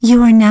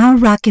You are now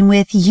rocking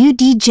with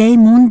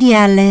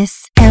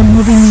Udjmundiales, el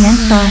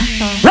movimiento.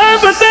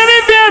 Lávate el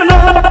infierno,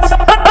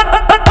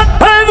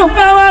 es un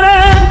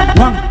cabaret.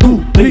 1, 2,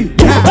 3,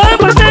 yeah.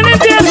 Lávate el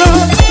infierno,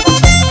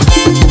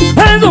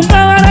 es un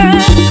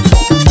cabaret.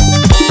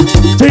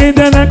 Si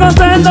tiene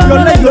contento, no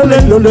se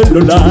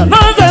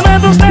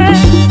mete usted.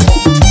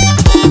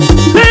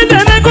 Si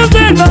tiene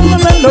contento, no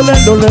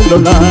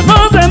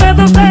se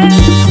mete usted.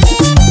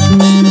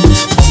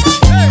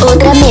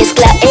 Otra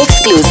mezcla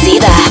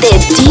exclusiva de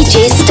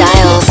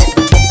Djstyles.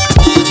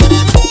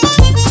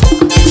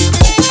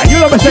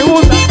 Ayúdame,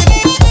 segunda.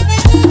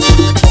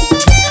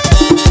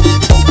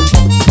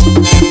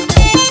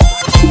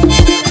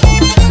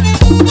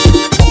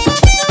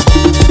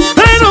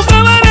 Pero que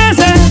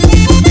merece,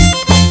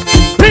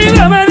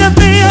 líbrame de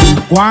espía.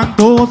 1,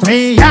 2,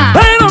 3, ya.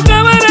 Pero que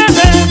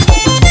merece,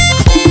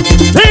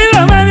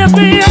 líbrame de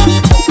espía.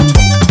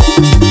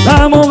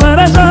 La mujer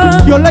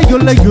esa, yola. Y yo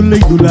me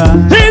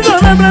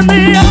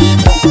prendía.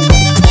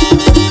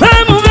 La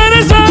mujer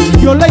esa,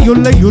 yola. Y yo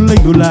me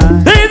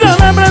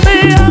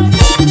prendía.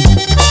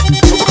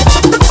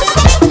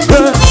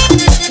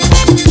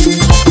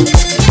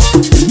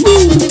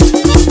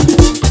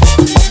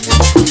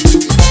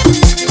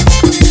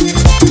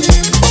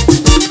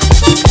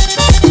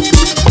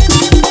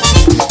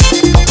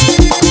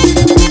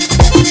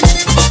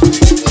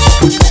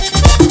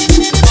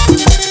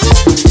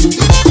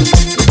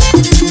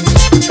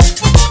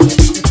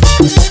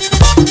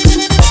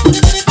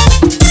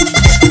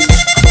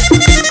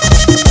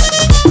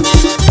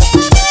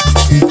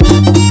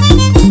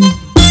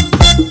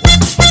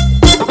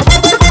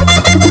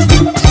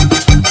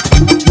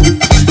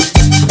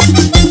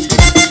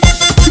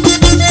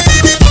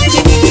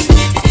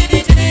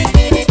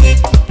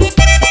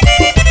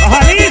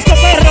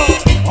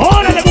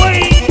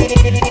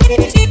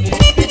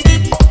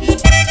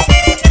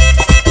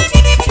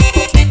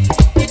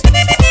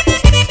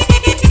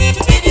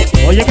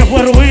 Oye, ¿qué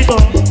fue, Rubito?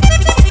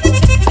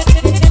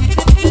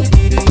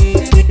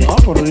 No,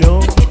 por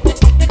Dios.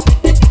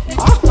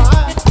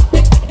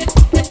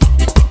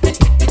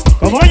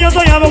 Como yo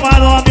soy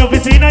abogado, a mi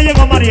oficina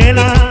llegó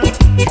Mariela,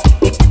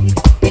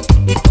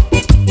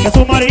 que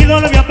su marido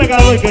le había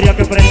pegado y quería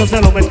que preso se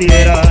lo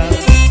metiera.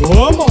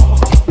 ¿Cómo?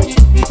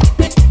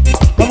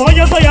 Como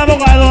yo soy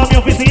abogado, a mi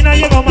oficina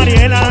llegó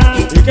Mariela.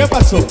 ¿Y qué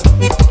pasó?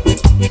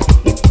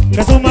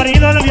 Que su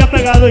marido le había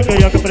pegado y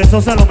quería que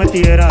preso se lo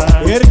metiera.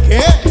 ¿El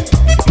qué?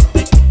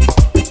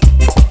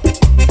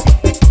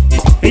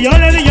 Y yo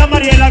le dije a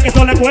Mariela que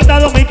eso le cuesta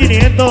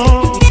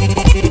 2.500.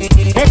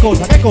 ¿Qué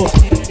cosa? ¿Qué cosa?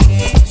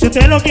 Si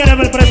usted lo quiere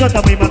ver preso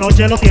esta misma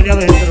noche, lo tiene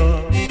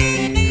adentro.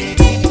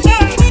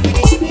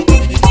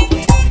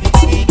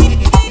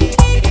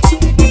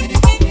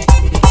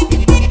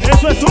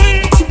 Eso es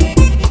swing.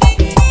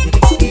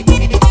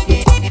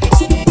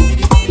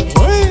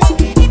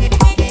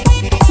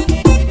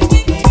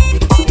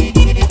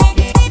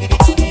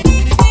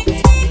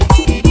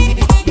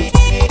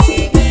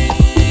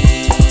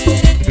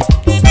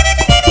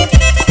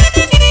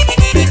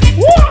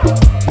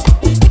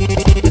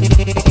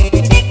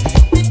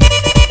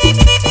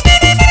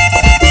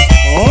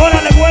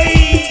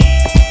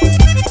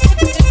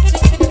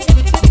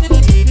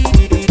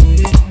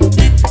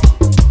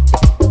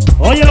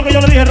 Oye lo que yo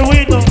le dije,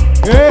 Rubito.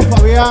 ¿Qué,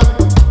 Fabián?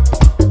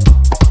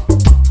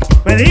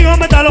 Me dijo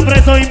métalo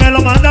preso y me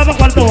lo manda para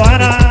Cuarto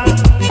Vara.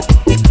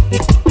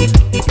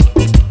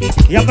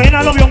 Y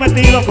apenas lo vio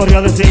metido, corrió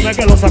a decirme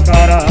que lo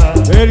sacara.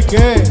 ¿El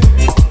qué?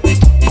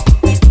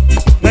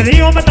 Me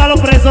dijo métalo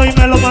preso y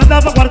me lo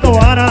manda para Cuarto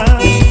Vara.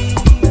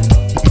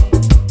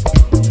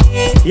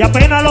 Y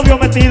apenas lo vio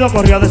metido,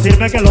 corrió a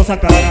decirme que lo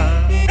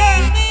sacara.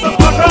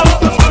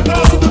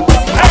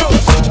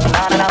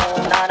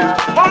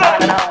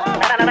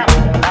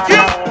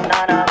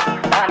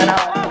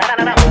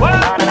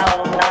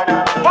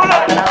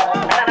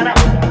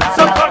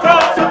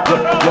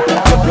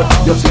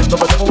 Yo siento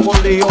que tengo un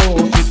bolillo,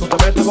 si tú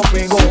te metes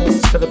conmigo,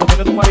 sé que tú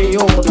tienes tu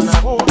marido,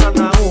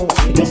 nanao.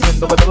 Yo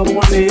siento que tengo un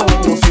bolillo,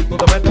 si tú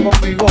te metes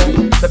conmigo,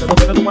 sé que tú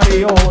tienes tu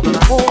marido,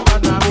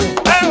 nanao.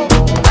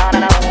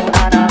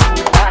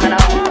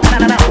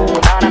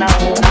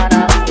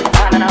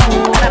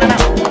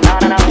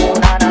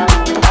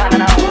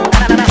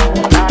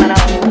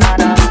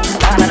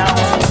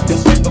 Yo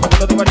siento que tú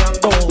estás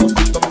variando,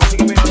 si tú me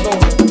sigues mirando,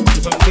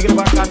 yo soy un tigre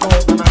bacano,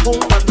 nanao.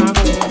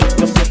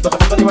 Yo siento que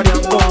tú estás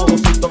variando,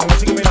 si tú me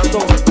sigues mirando,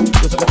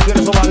 yo sé que tú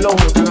quieres sobarlo,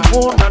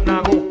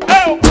 nanao.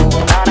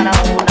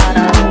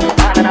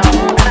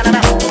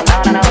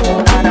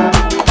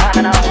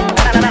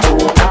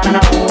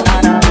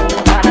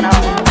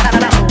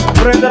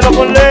 Préndelo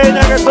con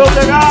leña que eso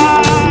te da.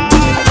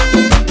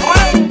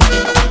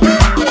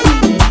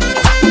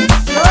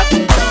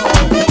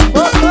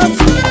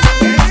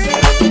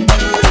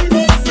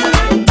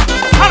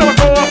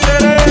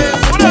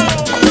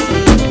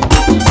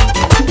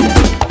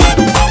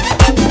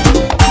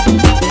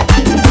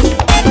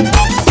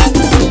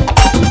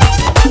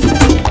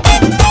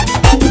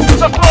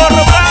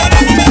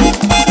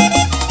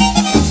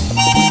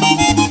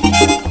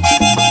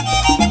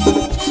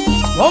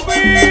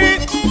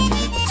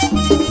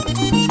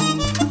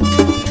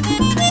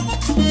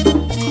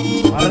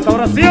 La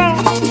restauración.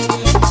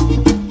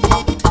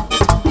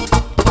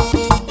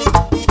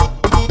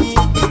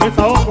 ¿Qué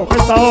saoco? ¿Qué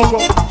saoco?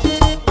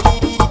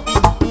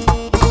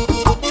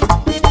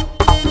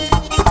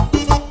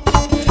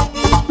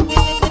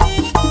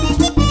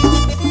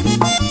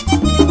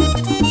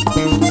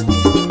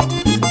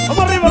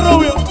 Vamos arriba,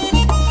 Rubio.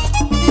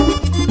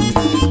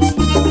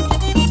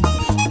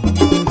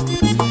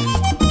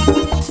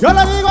 Yo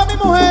le digo a mi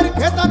mujer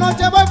que esta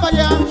noche voy para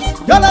allá.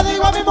 Yo le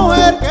digo a mi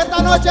mujer que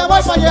esta noche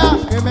voy para allá.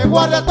 Que me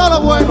guarde todo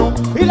lo bueno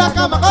y la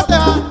cama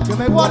coteja. Que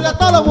me guarde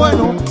todo lo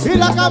bueno y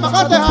la cama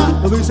coteja.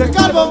 Lo dice el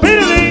calvo.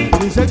 Piruli. Lo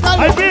dice el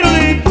calvo. Ay,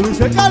 Piruli. Lo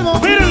dice el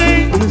calvo.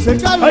 Piruli. Lo dice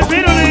el calvo. Ay,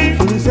 Piruli.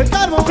 Lo dice el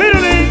calvo.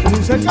 Piruli. Lo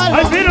dice el calvo.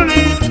 Ay,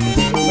 Piruli.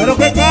 Pero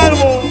qué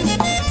calvo.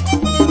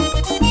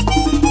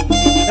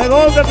 ¿De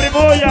dónde,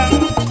 Primoya?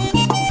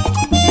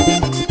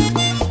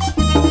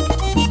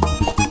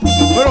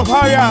 Pero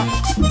Fabia,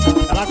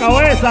 A la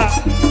cabeza.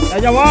 De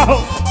allá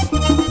abajo.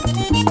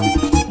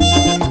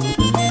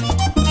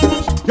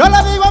 Yo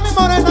le digo a mi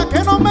morena que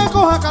no me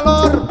coja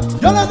calor.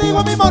 Yo le digo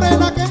a mi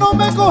morena que no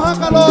me coja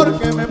calor.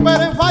 Que me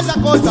espere en falda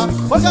corta,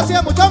 porque así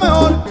es mucho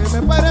mejor. Que me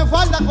espere en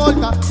falda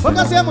corta, porque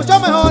así es mucho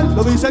mejor.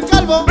 Lo dice el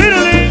calvo.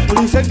 Piruli.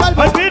 Lo dice el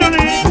calvo. Ay,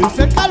 Piruli. Lo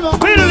dice el calvo.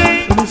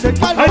 Piruli. Lo dice el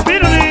calvo. Ay,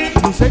 Piruli.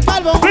 Lo dice el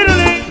calvo.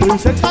 Piruli. Lo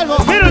dice el calvo.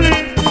 Piruli.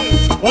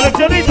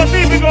 Coleccionista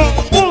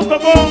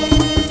típico.com.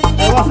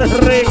 Te vas a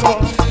hacer rico.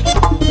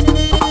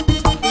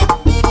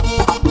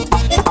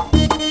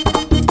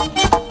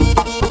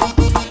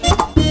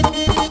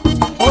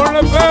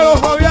 ponle pelo,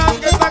 Fabián,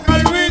 que está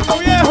calvito,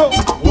 viejo.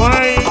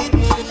 Guay.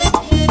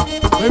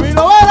 De mi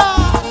novela.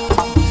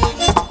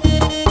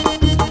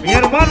 Mi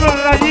hermano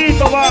el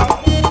rayito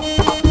va.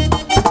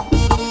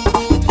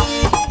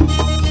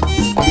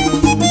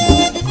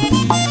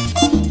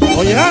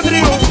 Oye,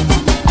 Andrew.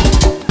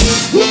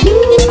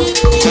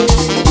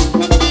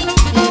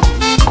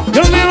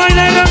 Yo me voy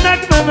de ronda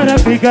que me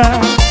marapica.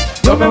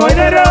 Yo me voy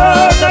de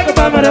ronda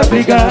que me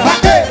marapica.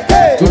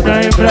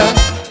 Una hembra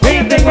que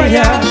yo tengo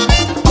allá.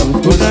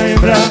 Busco una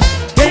hembra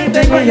que yo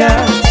tengo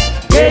allá.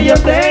 Que yo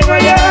tengo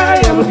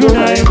allá. Yo busco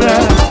una hembra.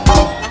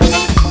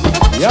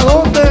 ¿Y a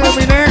dónde,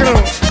 mi negro?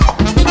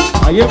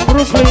 Ahí en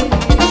Brooklyn.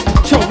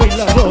 Yo voy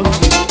la voz.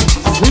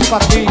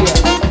 Simpatía.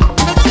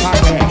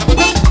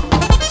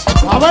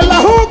 A ver la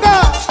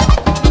juca.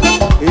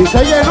 Y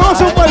se llenó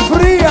super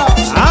fría.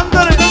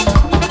 Ándale.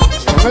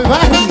 En el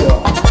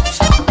barrio.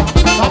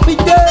 Papi,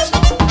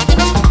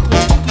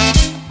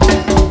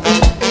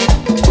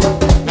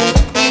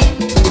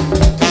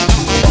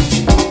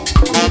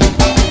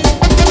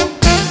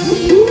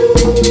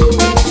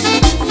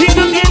 Si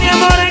tú tienes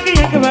amor aquí hay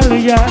que acabarlo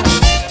ya.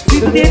 Si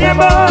tú tienes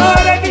amor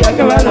aquí hay que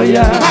acabarlo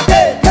ya.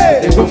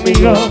 Vete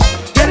conmigo,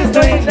 que no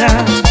estoy en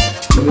nada.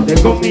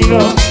 Vete conmigo,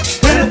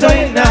 que no estoy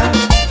en nada.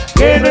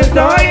 Que no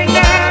estoy en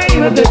nada y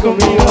vete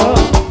conmigo.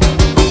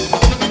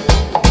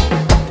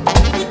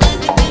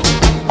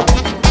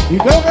 ¿Y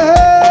creo que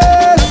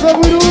es eso,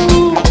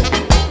 gurú?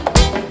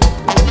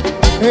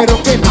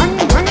 Pero que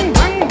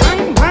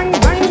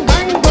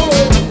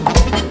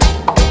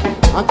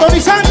Anthony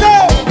Santos.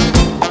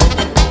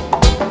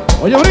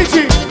 Oye,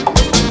 Richie.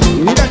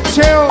 Y mira,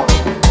 Cheo.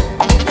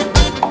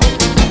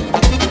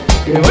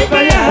 Que voy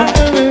para allá,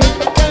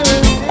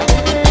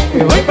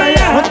 que voy para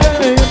allá,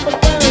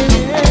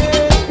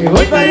 que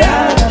voy para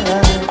allá,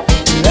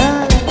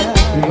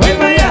 que voy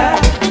para allá.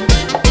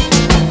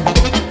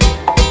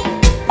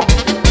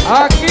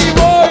 Aquí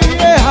voy,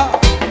 vieja.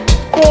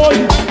 Voy,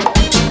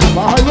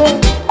 Bájalo.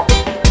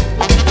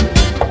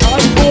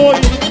 ahí voy,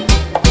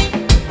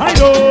 ahí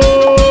voy.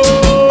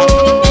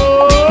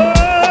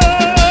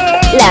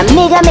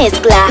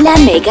 La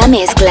mega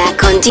mezcla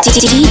con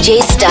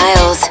DJ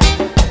Styles.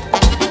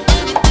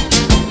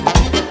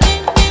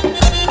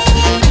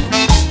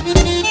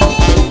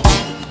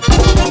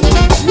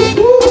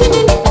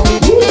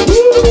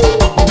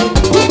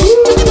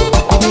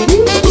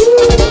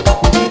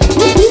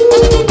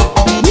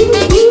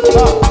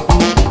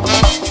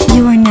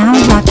 You are now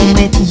rocking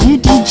with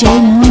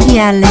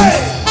Udjmundiales.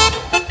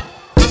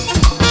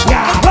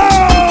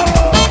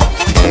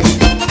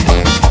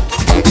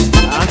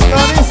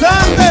 Anthony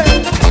Santos.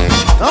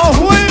 No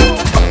fuimos.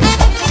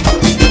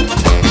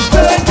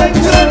 Pero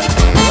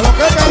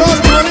qué calor,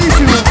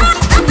 buenísimo.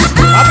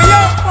 Papi, yo.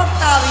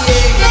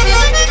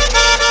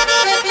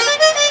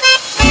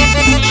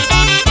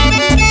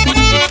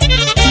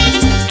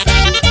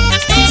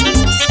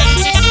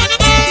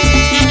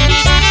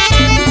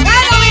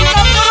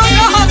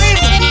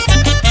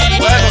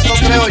 Bueno, eso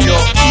creo yo.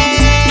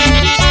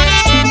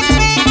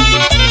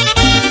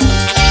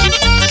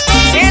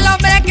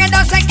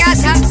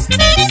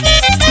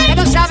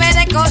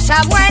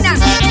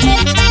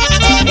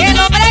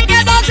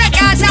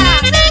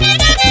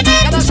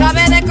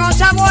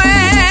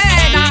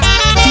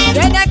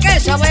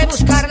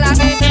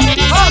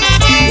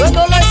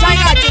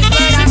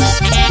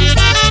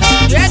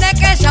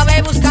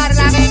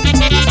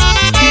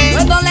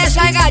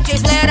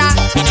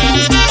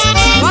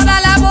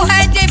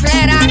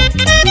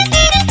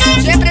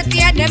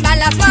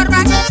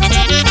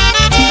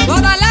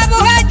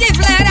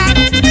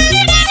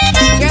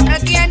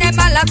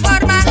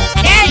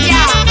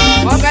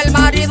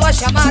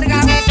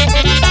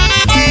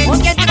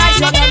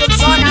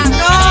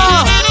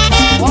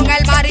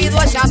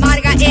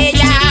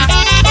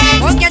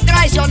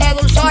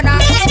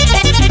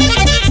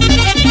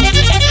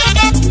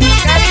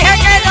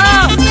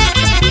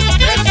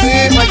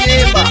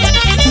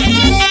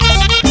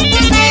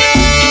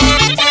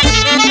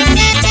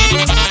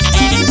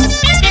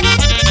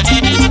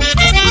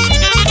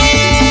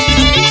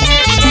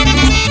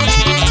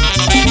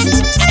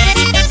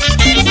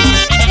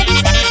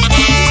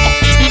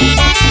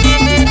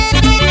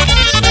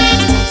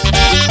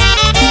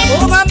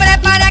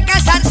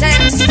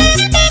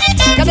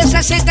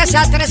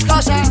 esas tres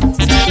cosas.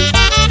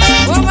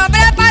 Un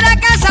hombre para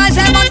casarse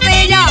en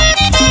Montilla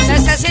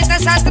necesita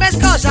esas tres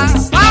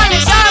cosas.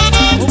 ¿Cuáles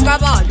son? Un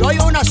caballo y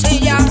una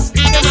silla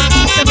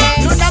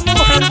y una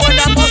mujer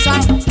buena moza.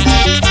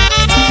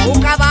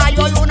 Un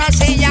caballo y una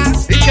silla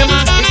 ¿Y qué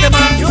más? ¿Y qué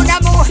más? y una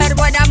mujer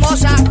buena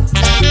moza.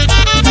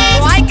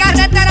 No hay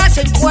carretera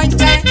sin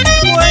puente,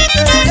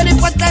 ni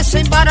puente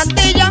sin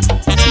barandilla.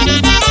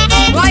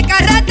 No hay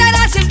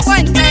carretera sin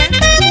puente,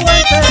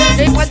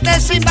 ni puente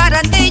sin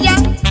barandilla.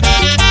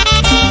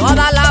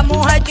 Toda la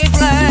mujer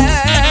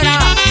chiflera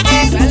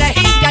se le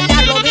hincha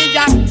la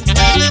rodilla.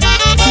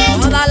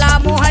 Toda la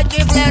mujer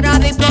chiflera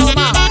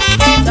diploma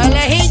se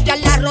le hincha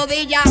la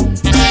rodilla.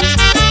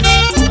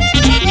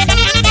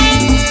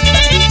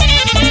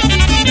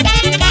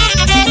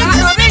 La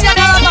rodilla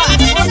nada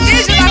más,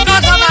 muchísimas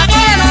cosas más.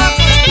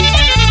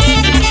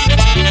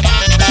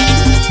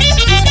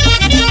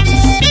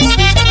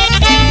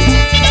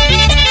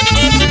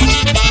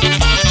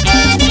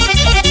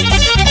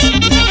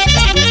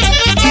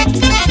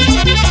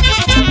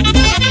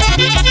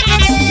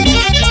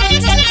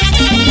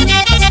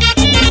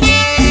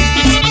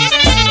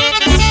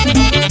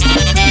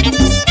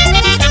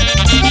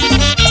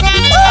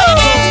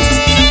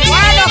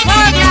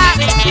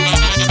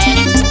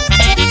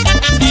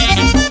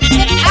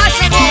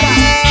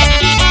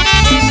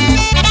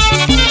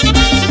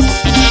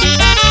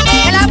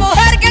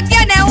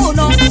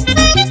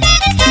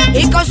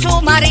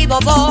 Su marido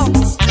dos.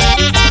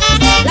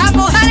 La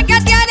mujer que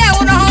tiene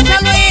uno José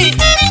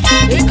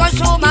Luis y con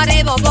su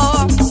marido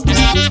dos.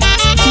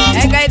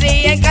 En el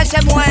día en que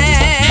se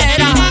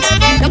muera,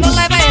 que no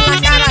le ve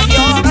la cara a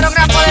Dios, pero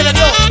gran poder de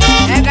Dios.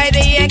 En el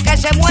día en que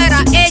se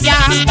muera ella,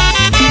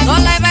 no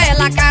le ve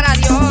la cara a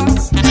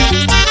Dios.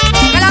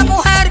 Que la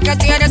mujer que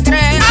tiene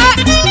tres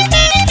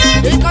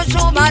y con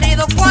su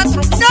marido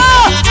cuatro.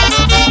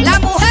 No, la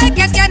mujer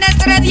que tiene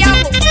tres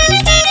diablos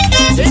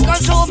y con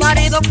su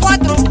marido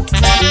cuatro.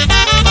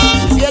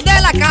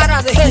 Tiene la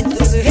cara de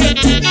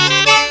gente,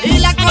 y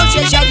la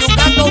conciencia de un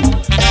gato.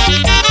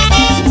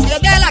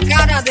 Tiene la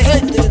cara de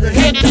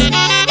gente,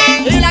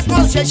 y la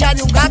conciencia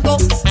de un gato.